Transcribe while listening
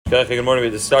Okay, good morning.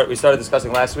 We started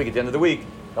discussing last week at the end of the week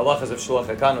the halachas of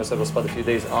Shiluach HaKan. We said we'll spend a few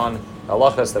days on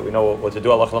halachas that we know what to do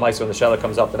halachah l'maisa when the shaila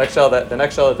comes up. The next shaila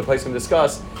that the place can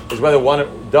discuss is whether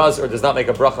one does or does not make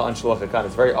a bracha on Shiluach HaKan.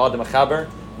 It's very odd. The mechaber,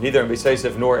 neither in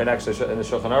Beisaysev nor in the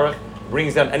Shulchan Aruch,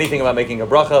 brings down anything about making a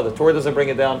bracha. The Torah doesn't bring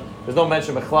it down. There's no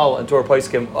mention mechlal in Torah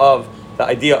Paiskim of the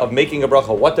idea of making a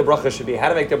bracha, what the bracha should be, how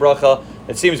to make the bracha.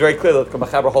 It seems very clear that the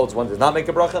mechaber holds one does not make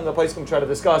a bracha, and the Paiskim try to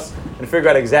discuss and figure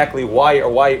out exactly why or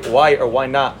why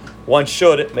not one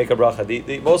should make a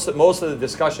bracha. Most of the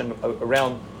discussion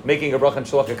around making a bracha in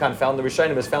Shiluach HaKan found in the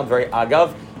Rishonim is found very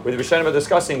agav, where the Rishonim are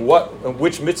discussing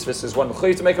which mitzvahs is one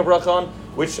mechayiv to make a bracha on,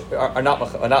 which is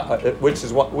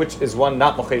one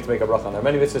not mechayiv to make a bracha on. There are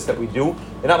many mitzvahs that we do,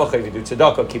 they're not mechayiv to do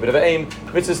tzedakah, keep it of aim.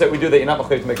 Mitzvahs that we do that you're not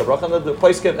mechayiv to make a bracha on. The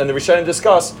Rishonim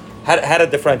discuss how to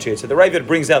differentiate. So the Ravid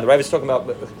brings down, the Ravid is talking about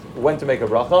when to make a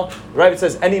bracha. The Ravid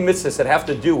says any mitzvahs that have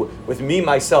to do with me,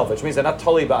 myself, which means they're not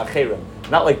tali ba'acherim,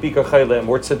 not like bikar chaylim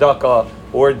or tzedakah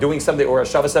or doing something, or a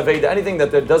shavas aveda, anything that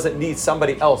there doesn't need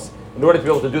somebody else in order to be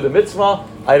able to do the mitzvah,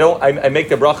 I make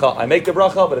the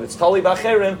bracha, but if it's tali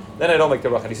b'acherim, then I don't make the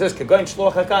bracha. And he says, Kagain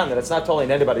Shiluach HaKan, that it's not tali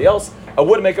in anybody else, I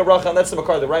would make a bracha, and that's the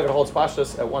makar. The Ravid holds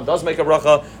pashtus, one does make a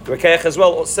bracha. The Rekeach as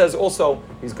well says also,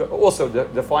 he's also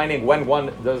defining when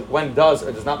one does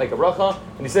or does not make a bracha,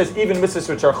 and he says even mitzvahs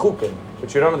which are chukim,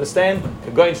 which you don't understand,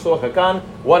 Kagain Shiluach HaKan,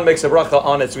 one makes a bracha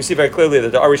on it. So we see very clearly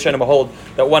that the Arishonim hold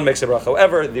that one makes a bracha.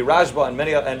 However, the Rashba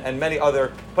and many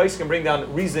other places can bring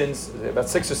down reasons, about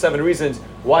 6 or 7 reasons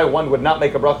why one would not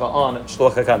make a bracha on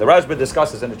Shiluach HaKan. The Rashba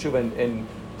discusses in the Tshuva in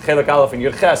Chelek Aleph and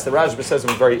Yud Ches. The Rashba says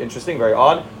something very interesting, very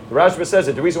odd. The Rashba says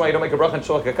that the reason why you don't make a bracha on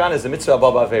Shiluach HaKan is the mitzvah abba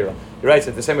ba'avera. He writes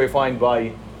it the same way we find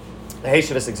by the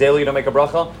Heshavas Exela, you don't make a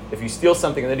bracha. If you steal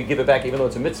something and then you give it back, even though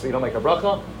it's a mitzvah, you don't make a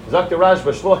bracha. Zak the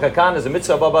Rashba, Shiluach HaKan is a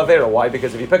mitzvah abba ba'avera. Why?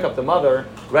 Because if you pick up the mother,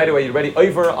 right away you're already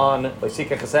over on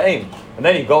Leisikach Hasa'im. And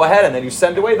then you go ahead and then you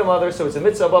send away the mother, so it's a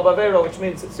mitzvah abba ba'avera, which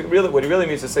means, what it really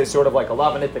means to say sort of like a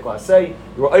lav anitik la'aseh.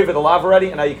 You were over the lav already,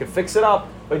 and now you can fix it up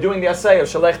by doing the asay of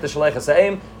shalech to shalech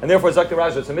hasa'im, and therefore Zakti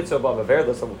Rajah, it's a mitzvah above aver.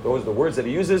 Those are the words that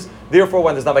he uses. Therefore,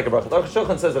 one does not make a bracha. The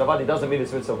Shulchan says that Avadi doesn't mean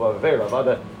it's mitzvah above aver.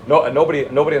 Nobody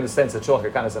understands that Shiluach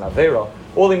HaKan is an avera.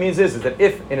 All he means is that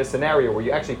if in a scenario where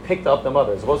you actually picked up the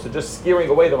mother, as opposed to just scaring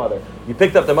away the mother, you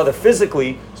picked up the mother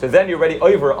physically, so then you're already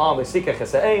over on l'sikach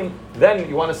hasa'im, then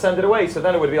you want to send it away, so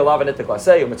then it would be a lav anitik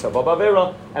l'aseh, or mitzvah above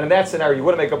avera, and in that scenario you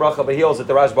wouldn't make a bracha, but he holds that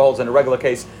the Rashba holds in a regular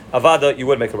case, avada, you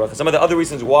would make a bracha. Some of the other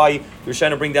reasons why you're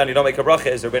trying to bring down you don't make a bracha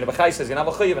is the Rebbeinu Bachai says you're not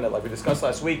mechayiv in it, like we discussed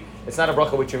last week. It's not a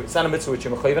bracha it's not a mitzvah which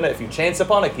you're mechayiv in it. If you chance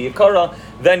upon it, ki yikara,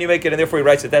 then you make it, and therefore he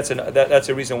writes that that's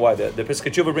a reason why. The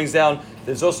Piskei Tshuva brings down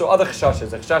there's also other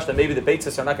chashashas, the chashash that maybe the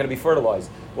beitzes are not going to be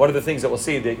fertilized. One of the things that we'll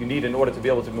see that you need in order to be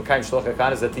able to mekayim Shiluach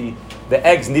HaKan is that the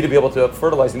eggs need to be able to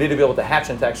fertilize, they need to be able to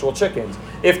hatch into actual chickens.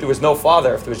 If there was no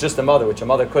father, if there was just a mother, which a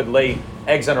mother could lay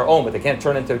eggs on her own, but they can't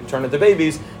turn into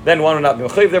babies, then one would not be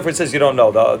mechayiv. Therefore it says you don't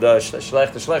know. The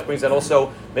shlech brings that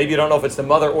also. Maybe you don't know if it's the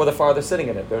mother or the father sitting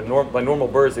in it. By normal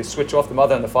birds, they switch off the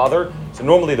mother and the father. So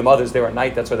normally the mother's there at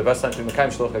night. That's why the best time to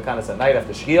mekayim Shiluach HaKan is at night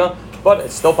after Shkia. But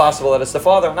it's still possible that it's the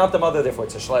father, not the mother. Therefore,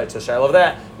 it's a shayla of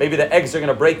that. Maybe the eggs are going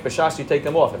to break. B'shas, you take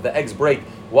them off. If the eggs break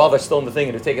while they're still in the thing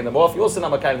and you're taking them off, you also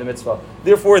not mekayim the mitzvah.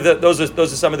 Therefore, those are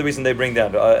some of the reasons they bring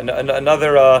down.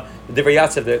 Another the Divrei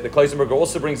Yatzev, the Kloisenberger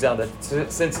also brings down that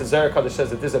since the Zohar Kadosh says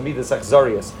that there's a midas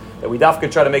achzarius, that we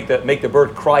dafka try to make the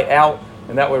bird cry out,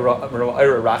 and that way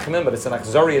rachimim, but it's an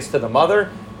achzarius to the mother.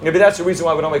 Maybe that's the reason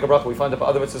why we don't make a bracha. We find up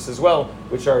other mitzvahs as well,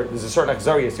 which there's a certain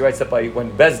achzarius. He writes that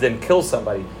when Bezdin kills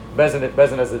somebody,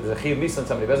 Bezdin has a chiv mis on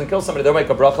somebody. Bezdin kills somebody, they'll make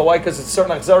a bracha. Why? Because it's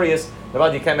certain achzarius.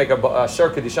 You can't make a shar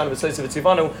kedishanu b'seisav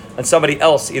v'tzivanu on somebody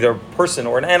else, either a person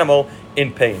or an animal,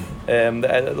 in pain. And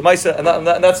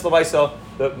that's the Maisa,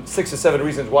 the 6 or 7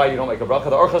 reasons why you don't make a bracha.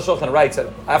 The Aruch HaShulchan writes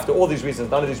that after all these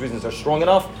reasons, none of these reasons are strong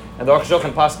enough, and the Aruch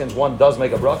HaShulchan paskins one does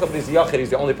make a bracha, but he's the Yachid,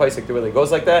 he's the only Paisik that really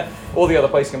goes like that. All the other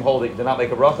Paiskim hold that do not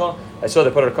make a bracha. I saw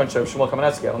they put it a country of Shmuel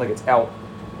Kamenetsky. I don't think it's out.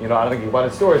 I don't think you can buy it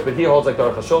in stores, but he holds like the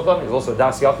Aruch HaShulchan. He's also a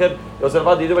Das Yachid. He goes,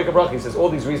 Avad, you do make a bracha. He says all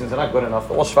these reasons are not good enough.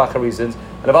 They're all shvacha reasons.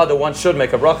 And Avad, one should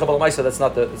make a bracha. But Maisa, it's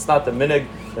not the minig.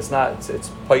 It's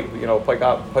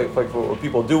what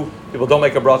people do. People don't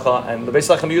make a bracha. And the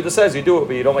Beis Lechem Yehuda says you do it,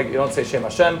 but you don't say Shem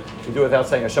Hashem. You do it without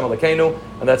saying Hashem Elokeinu,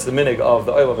 and that's the minig of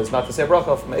the oil of it's not to say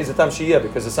bracha from Ezetam Shiyah,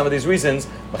 because of some of these reasons.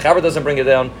 Mechaber doesn't bring it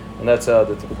down, and that's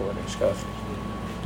the typical minig.